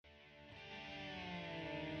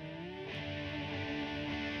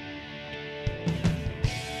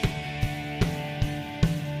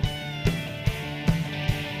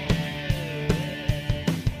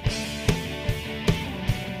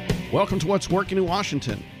Welcome to What's Working in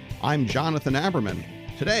Washington. I'm Jonathan Aberman.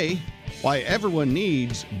 Today, why everyone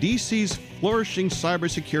needs DC's flourishing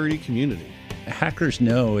cybersecurity community. Hackers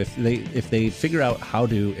know if they figure out how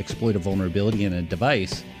to exploit a vulnerability in a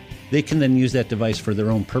device, they can then use that device for their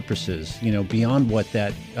own purposes, beyond what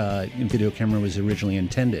that video camera was originally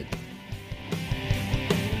intended.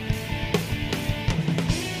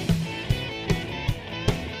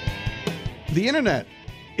 The internet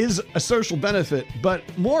is a social benefit, but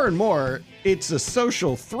more and more, it's a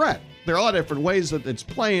social threat. There are a lot of different ways that it's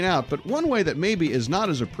playing out, but one way that maybe is not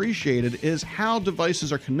as appreciated is how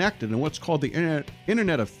devices are connected and what's called the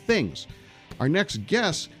Internet of Things. Our next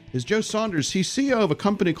guest is Joe Saunders. He's CEO of a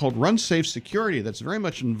company called RunSafe Security that's very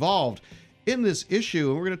much involved in this issue,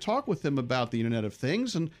 and we're going to talk with him about the Internet of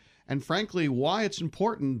Things and frankly, why it's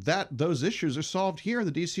important that those issues are solved here in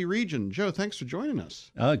the D.C. region. Joe, thanks for joining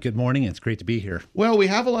us. Good morning. It's great to be here. Well, we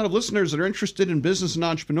have a lot of listeners that are interested in business and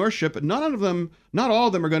entrepreneurship, but not all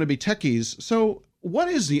of them are going to be techies. So what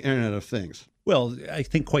is the Internet of Things? Well, I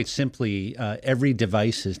think quite simply, every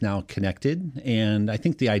device is now connected. And I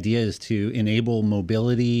think the idea is to enable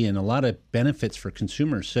mobility and a lot of benefits for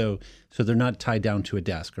consumers. So they're not tied down to a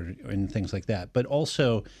desk and things like that. But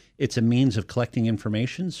also, it's a means of collecting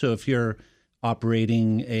information. So if you're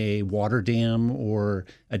operating a water dam or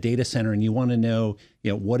a data center and you want to know,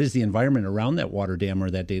 what is the environment around that water dam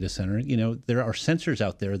or that data center, there are sensors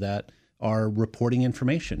out there that are reporting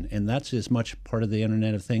information. And that's as much part of the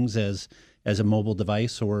Internet of Things as a mobile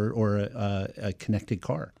device or a connected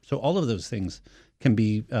car. So all of those things can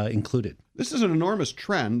be included. This is an enormous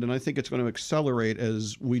trend, and I think it's going to accelerate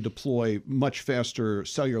as we deploy much faster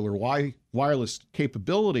cellular wireless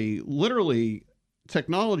capability. Literally,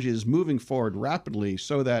 technology is moving forward rapidly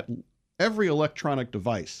so that every electronic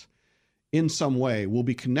device in some way will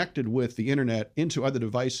be connected with the internet into other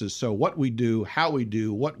devices. So what we do, how we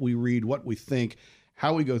do, what we read, what we think,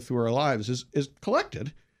 how we go through our lives is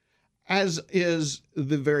collected, as is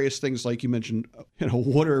the various things like you mentioned,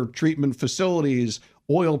 water treatment facilities,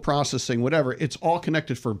 oil processing, whatever. It's all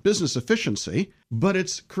connected for business efficiency, but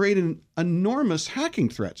it's creating enormous hacking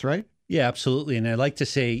threats, right? Yeah, absolutely. And I like to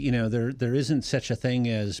say, there isn't such a thing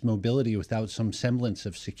as mobility without some semblance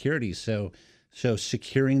of security. So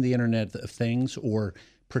securing the Internet of Things or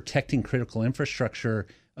protecting critical infrastructure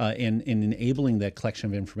and enabling that collection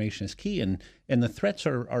of information is key. And the threats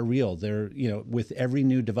are real. They're, with every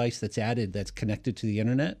new device that's added that's connected to the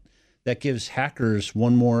internet, that gives hackers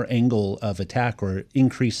one more angle of attack or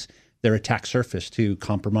increase their attack surface to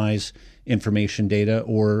compromise information, data,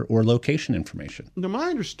 or location information. Now, my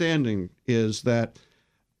understanding is that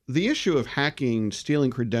the issue of hacking, stealing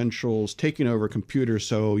credentials, taking over computers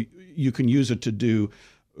so you can use it to do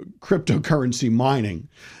cryptocurrency mining.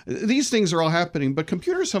 These things are all happening, but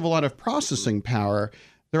computers have a lot of processing power.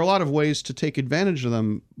 There are a lot of ways to take advantage of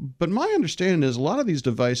them. But my understanding is a lot of these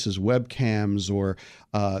devices, webcams or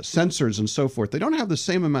sensors and so forth, they don't have the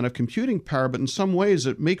same amount of computing power, but in some ways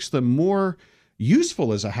it makes them more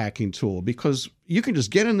useful as a hacking tool because you can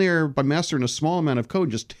just get in there by mastering a small amount of code,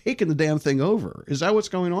 just taking the damn thing over. Is that what's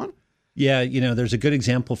going on? Yeah, there's a good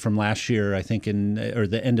example from last year, I think or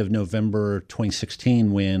the end of November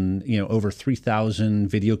 2016, when, over 3,000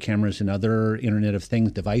 video cameras and other Internet of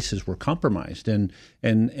Things devices were compromised. And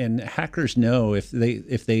hackers know if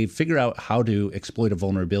they figure out how to exploit a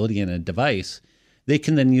vulnerability in a device, they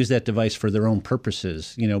can then use that device for their own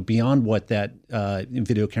purposes, beyond what that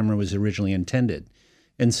video camera was originally intended.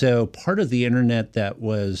 And so part of the internet that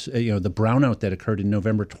was, the brownout that occurred in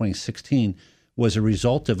November 2016 was a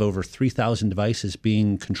result of over 3,000 devices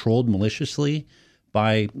being controlled maliciously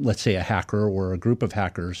by, let's say, a hacker or a group of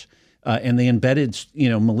hackers. And they embedded,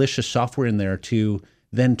 malicious software in there to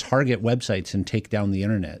then target websites and take down the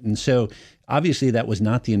internet. And so obviously that was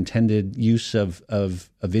not the intended use of a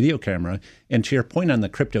video camera. And to your point on the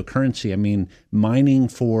cryptocurrency, I mean, mining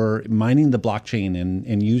the blockchain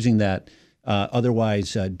and using that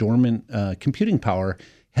otherwise dormant computing power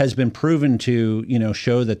has been proven to,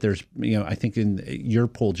 show that there's, I think your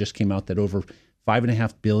poll just came out that over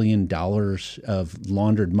 $5.5 billion of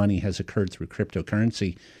laundered money has occurred through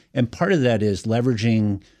cryptocurrency. And part of that is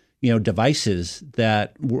leveraging, devices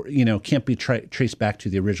that, can't be traced back to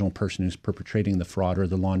the original person who's perpetrating the fraud or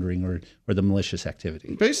the laundering or the malicious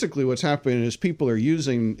activity. Basically, what's happening is people are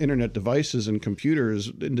using internet devices and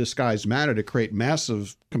computers in disguised manner to create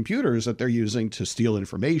massive computers that they're using to steal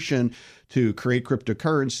information, to create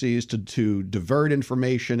cryptocurrencies, to divert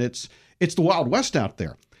information. It's the Wild West out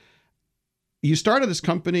there. You started this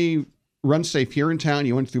company, RunSafe, here in town.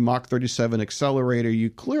 You went through Mach 37 Accelerator.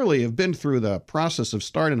 You clearly have been through the process of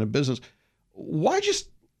starting a business.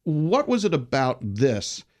 What was it about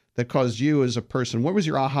this that caused you as a person? What was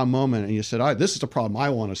your aha moment? And you said, this is a problem I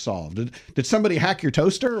want to solve. Did somebody hack your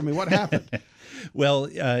toaster? I mean, what happened? Well,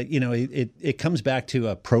 it comes back to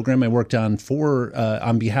a program I worked on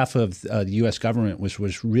on behalf of the U.S. government, which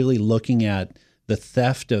was really looking at the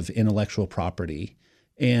theft of intellectual property.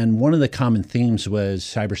 And one of the common themes was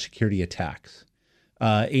cybersecurity attacks.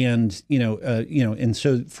 And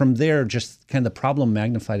so from there, just kind of the problem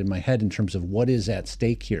magnified in my head in terms of what is at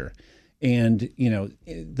stake here. And,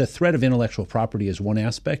 the threat of intellectual property is one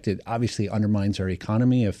aspect. It obviously undermines our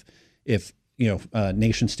economy if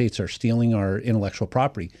nation states are stealing our intellectual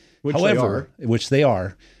property. Which they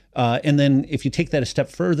are. And then if you take that a step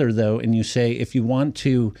further, though, and you say, if you want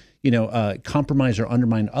to, compromise or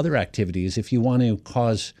undermine other activities, if you want to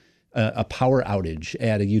cause a power outage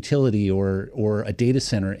at a utility or a data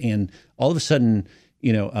center, and all of a sudden,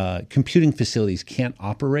 computing facilities can't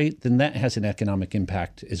operate, then that has an economic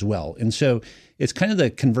impact as well. And so it's kind of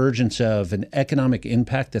the convergence of an economic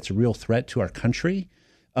impact that's a real threat to our country,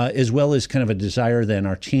 as well as kind of a desire that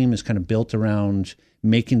our team is kind of built around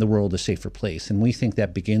making the world a safer place. And we think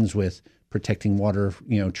that begins with protecting water,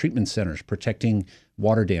 treatment centers, protecting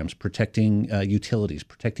water dams, protecting utilities,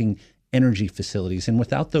 protecting energy facilities. And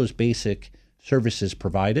without those basic services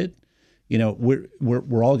provided,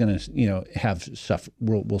 we're all going to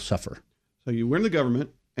we'll suffer. So you were in the government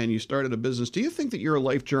and you started a business. Do you think that your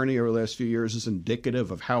life journey over the last few years is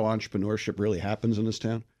indicative of how entrepreneurship really happens in this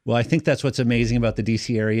town? Well, I think that's what's amazing about the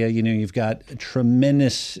DC area. You've got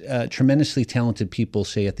tremendously talented people,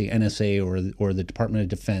 say at the NSA or the Department of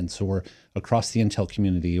Defense or across the intel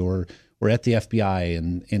community or at the FBI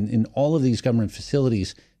and in all of these government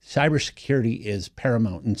facilities. Cybersecurity is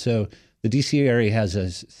paramount. And so the DC area has a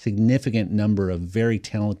significant number of very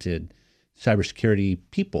talented cybersecurity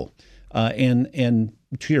people. And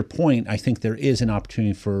to your point, I think there is an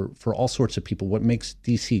opportunity for all sorts of people. What makes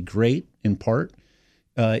DC great, in part,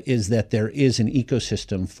 is that there is an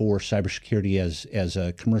ecosystem for cybersecurity as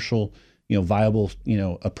a commercial, viable,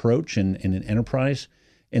 approach and an enterprise.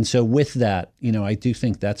 And so with that, I do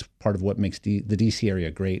think that's part of what makes the DC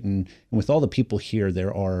area great. And with all the people here,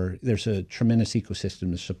 there's a tremendous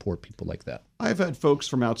ecosystem to support people like that. I've had folks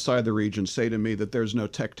from outside the region say to me that there's no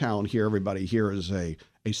tech talent here. Everybody here is a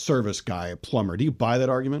service guy, a plumber. Do you buy that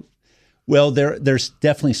argument? Well, there's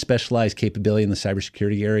definitely specialized capability in the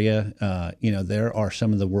cybersecurity area. There are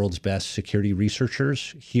some of the world's best security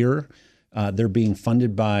researchers here. They're being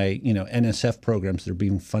funded by, NSF programs. They're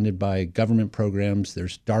being funded by government programs.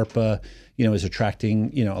 There's DARPA, is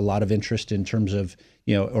attracting, a lot of interest in terms of,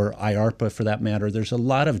 or IARPA for that matter. There's a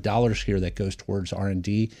lot of dollars here that goes towards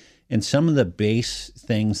R&D. And some of the base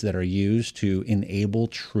things that are used to enable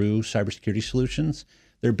true cybersecurity solutions,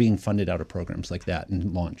 they're being funded out of programs like that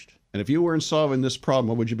and launched. And if you weren't solving this problem,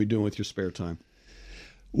 what would you be doing with your spare time?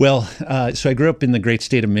 Well, so I grew up in the great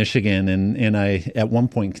state of Michigan, and I at one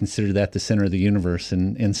point considered that the center of the universe,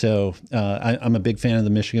 and so I'm a big fan of the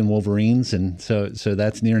Michigan Wolverines, and so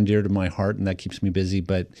that's near and dear to my heart, and that keeps me busy.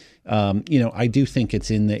 But I do think it's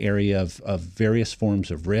in the area of various forms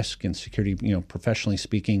of risk and security. Professionally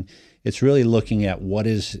speaking, it's really looking at what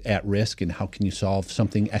is at risk and how can you solve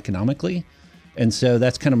something economically, and so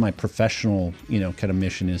that's kind of my professional kind of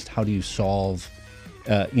mission is how do you solve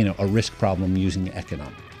a risk problem using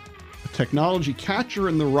economics. A technology catcher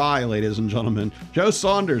in the rye, ladies and gentlemen. Joe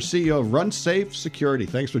Saunders, CEO of RunSafe Security.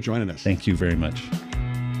 Thanks for joining us. Thank you very much.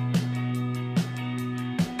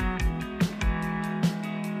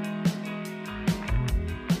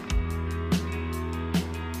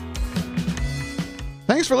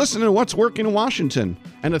 Thanks for listening to What's Working in Washington.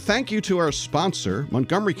 And a thank you to our sponsor,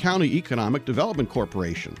 Montgomery County Economic Development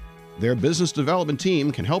Corporation. Their business development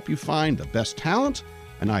team can help you find the best talent,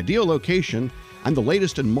 an ideal location, and the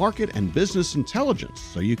latest in market and business intelligence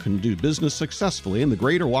so you can do business successfully in the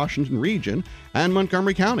greater Washington region and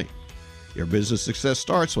Montgomery County. Your business success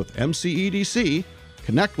starts with MCEDC.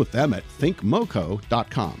 Connect with them at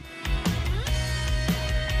thinkmoco.com.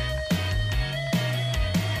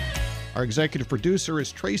 Our executive producer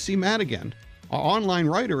is Tracy Madigan. Our online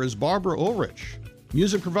writer is Barbara Ulrich.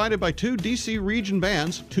 Music provided by 2 DC region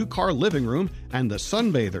bands, 2 Car Living Room, and the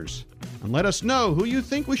Sunbathers. And let us know who you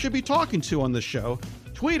think we should be talking to on the show.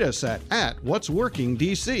 Tweet us at What's Working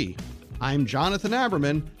DC. I'm Jonathan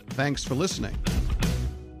Aberman. Thanks for listening.